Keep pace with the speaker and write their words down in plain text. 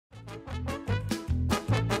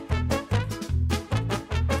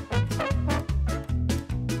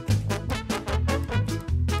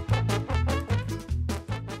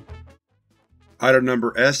Item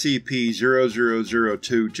Number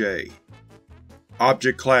SCP-0002-J.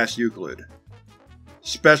 Object Class Euclid.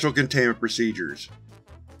 Special Containment Procedures.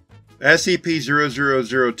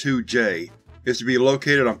 SCP-0002-J is to be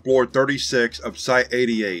located on Floor 36 of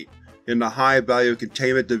Site-88 in the High-Value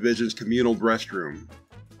Containment Division's Communal Restroom.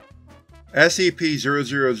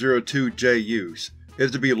 SCP-0002-J use is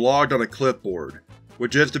to be logged on a clipboard,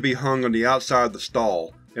 which is to be hung on the outside of the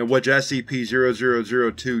stall in which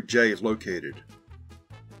SCP-0002-J is located.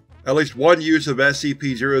 At least one use of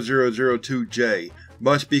SCP-0002-J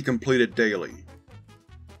must be completed daily.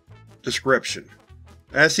 Description: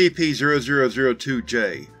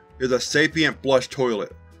 SCP-0002-J is a sapient flush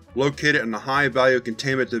toilet located in the High-Value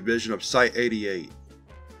Containment Division of Site-88.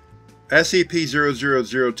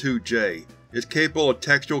 SCP-0002-J is capable of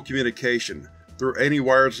textual communication through any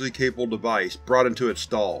wirelessly capable device brought into its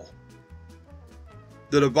stall.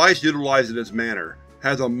 The device utilized in this manner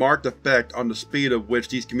has a marked effect on the speed at which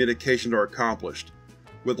these communications are accomplished,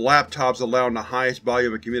 with laptops allowing the highest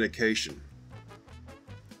volume of communication.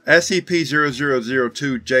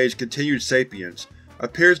 SCP-0002-J's continued sapience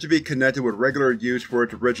appears to be connected with regular use for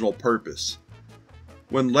its original purpose.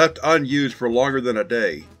 When left unused for longer than a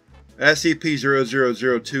day,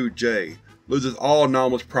 SCP-0002-J loses all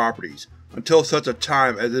anomalous properties until such a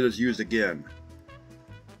time as it is used again.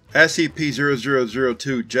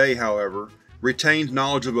 SCP-0002-J, however, retains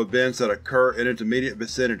knowledge of events that occur in its immediate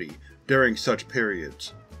vicinity during such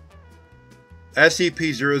periods.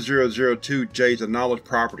 SCP-0002-J's anomalous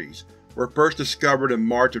properties were first discovered in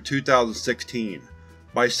March of 2016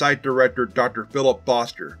 by Site Director Dr. Philip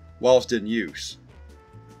Foster whilst in use.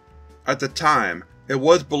 At the time, it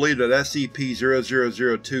was believed that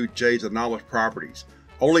SCP-0002-J's anomalous properties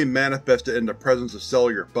only manifested in the presence of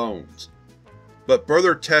cellular phones, but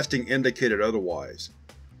further testing indicated otherwise.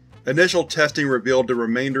 Initial testing revealed the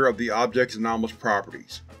remainder of the object's anomalous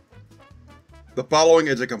properties. The following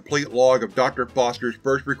is a complete log of Dr. Foster's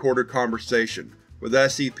first recorded conversation with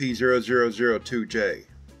SCP-0002-J.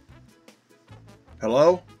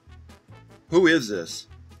 Hello? Who is this?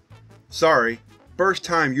 Sorry, first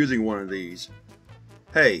time using one of these.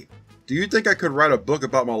 Hey, do you think I could write a book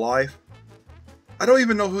about my life? I don't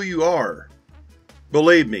even know who you are.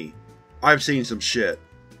 Believe me, I've seen some shit.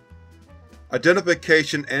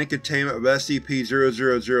 Identification and containment of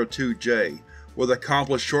SCP-0002-J was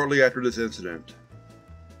accomplished shortly after this incident.